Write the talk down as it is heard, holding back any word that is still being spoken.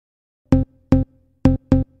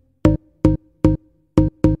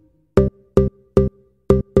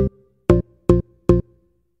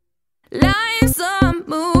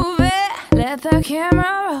let the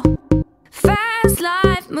camera roll. Fast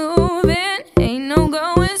life moving, ain't no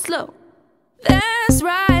going slow. That's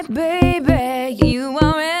right, baby, you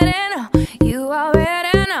already know, you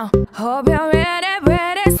already know. Hope you're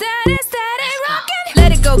ready, steady, steady rockin'.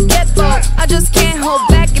 Let it go, get bold, I just can't hold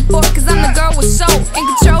back and forth, cause I'm the girl with soul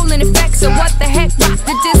and controlling effects. So what the heck, rock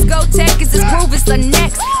the discotheque, is this groove is the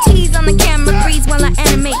next. Tease on the camera, freeze while I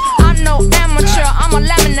animate. I know amateur, I'ma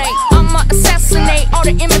laminate, I'ma assassinate all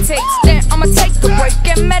the imitates. Then I'ma take a break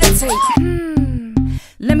and meditate.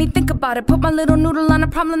 Let me think about it. Put my little noodle on a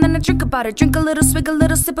problem, then I drink about it. Drink a little, swig a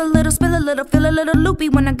little, sip a little, spill a little, feel a little loopy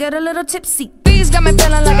when I get a little tipsy. Bees got me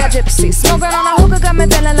feeling like a gypsy. Smoking on a hookah got me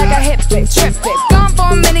feeling like a hippie. Trip it, gone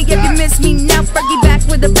for a minute if you miss me now. Fergie back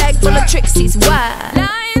with a bag full of tricksies. Why?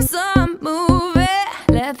 Life's a movie,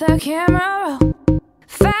 let the camera roll.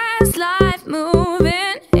 Fast life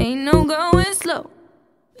moving, ain't no going slow.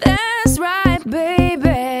 That's right,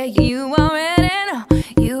 baby, you already know,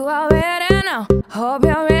 you already know. Hope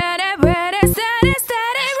you're ready, steady,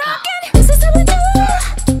 steady rockin'. This is how we do.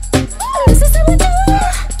 This is how we do.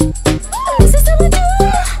 This is how we do.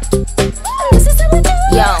 This is how we do.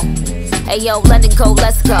 Yo, hey yo, let it go,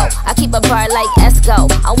 let's go. I keep a bar like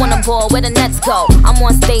Esco. I wanna ball where the nets go. I'm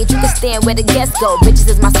on stage, you can stand where the guests go. Bitches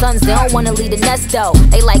is my sons, they don't wanna leave the nest though.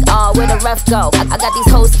 They like, oh, where the ref go? I got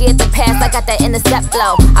these hoes scared to pass, I got that intercept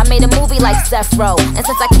flow. I made a movie like Seth Row, and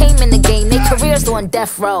since I came in the game, they careers on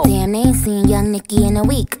death row. Damn, they ain't seen young Nicki in a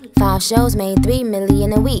week. 5 shows made 3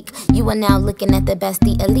 million a week. You are now looking at the best,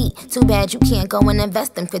 the elite. Too bad you can't go and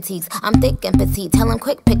invest in critiques. I'm thick and petite, tell them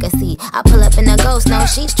quick pick a seat. I pull up in a ghost, no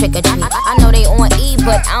sheets, trick or treat. I know they on E,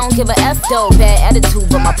 but I don't give a F though. Bad attitude,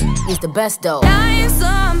 but my is the best though. Life's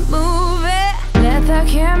a movie, let the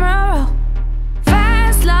camera roll.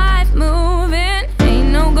 Fast life moving, ain't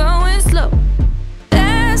no going slow.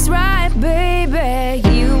 That's right, baby,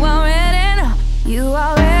 you already know, you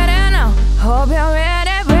already know. Hope you're ready,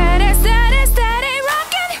 steady, steady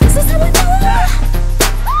rockin'. This is how we do it.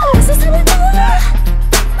 This is how we do it.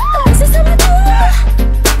 This is how we do it.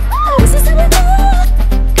 This is how we do it.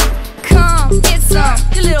 Come, get some,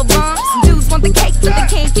 you little bumps. Dudes want the cake, but they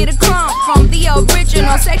can't get a crumb from the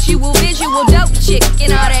original sexual, visual, dope chick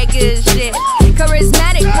and all that good shit.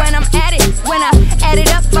 Charismatic when I'm at it. When I add it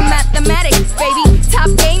up, I'm mathematics, baby. Top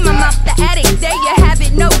game, I'm out the attic. There you have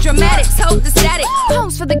it, no dramatics, hold the static.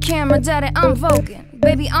 Pose for the camera, daddy, I'm voguing.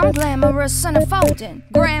 Baby, I'm glamorous and unfolding.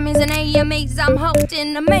 Grammys and AMAs, I'm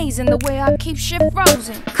holding. Amazing the way I keep shit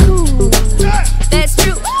frozen. Cool, that's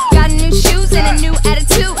true. Got new shoes and a new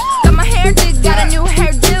attitude. Got my hair did, got a new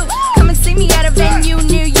hairdo. Come and see me at a venue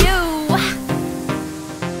near you.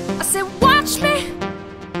 I said, watch me.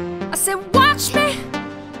 I said, watch me.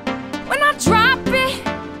 When I drop it,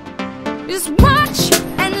 just watch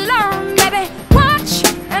and learn, baby. Watch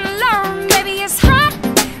and learn, baby. It's hot,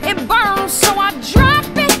 it burns, so I drop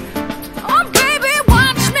it. Oh, baby,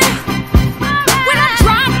 watch me. When I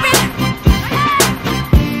drop it,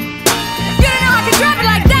 you didn't know I could drop it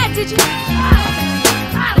like that, did you?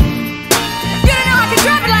 You didn't know I could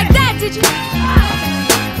drop it like that, did you?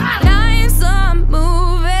 Life's a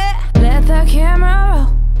movie, let the camera roll.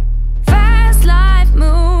 Fast life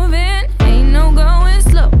moving, ain't no going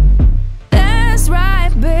slow. That's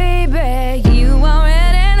right, baby, you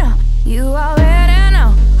already know, you already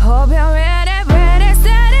know. Hope you're ready,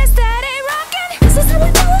 steady, steady rockin'. This is how we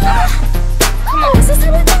do it. Come on, this is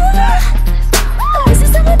how we do it. This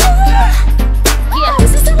is how we do it. Yeah,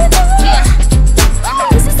 this is how we do it. Yeah,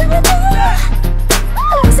 this is how we do it.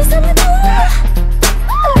 This is how we do it.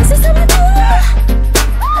 This is how we do it.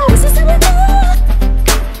 This is how we do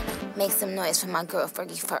it. Make some noise for my girl,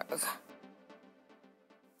 Fergie Ferg.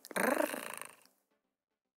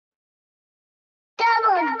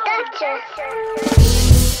 Double Dutcher.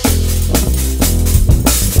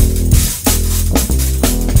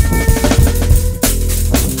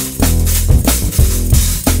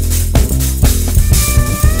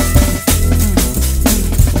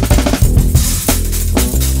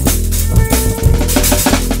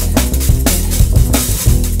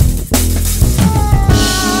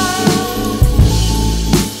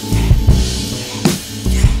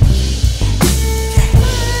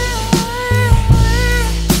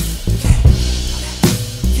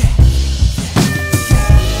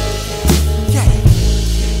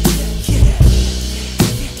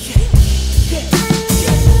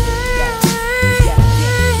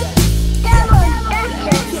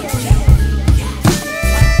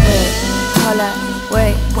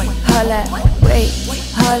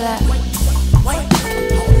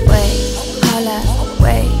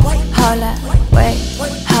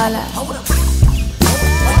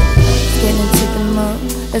 Get into the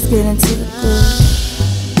mood. let's get into the groove.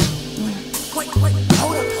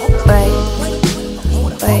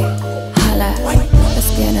 Wait, holla,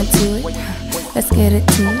 let's get into it. Let's get it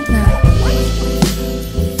tonight.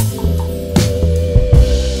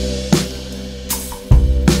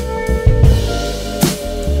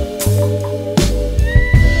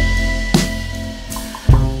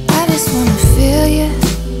 I just wanna feel you.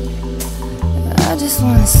 I just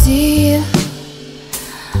wanna see you.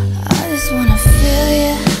 I just wanna feel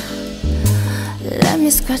you. Let me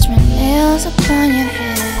scratch my nails upon your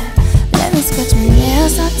hair. Let me scratch my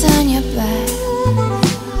nails all down your back.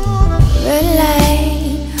 Real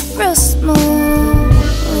light, real smooth,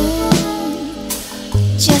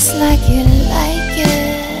 just like you like it.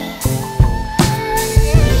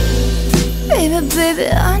 Baby, baby,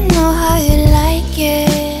 I know how you like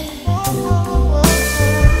it.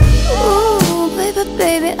 Ooh, baby,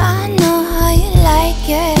 baby, I know how you like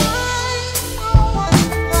it.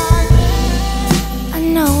 I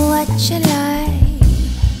know what you like.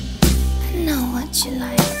 I know what you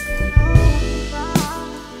like.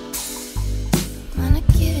 I'm gonna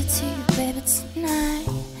give it to you, baby, tonight.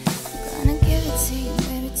 I'm gonna give it to you,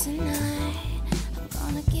 baby, tonight. I'm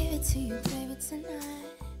gonna give it to you, baby, tonight.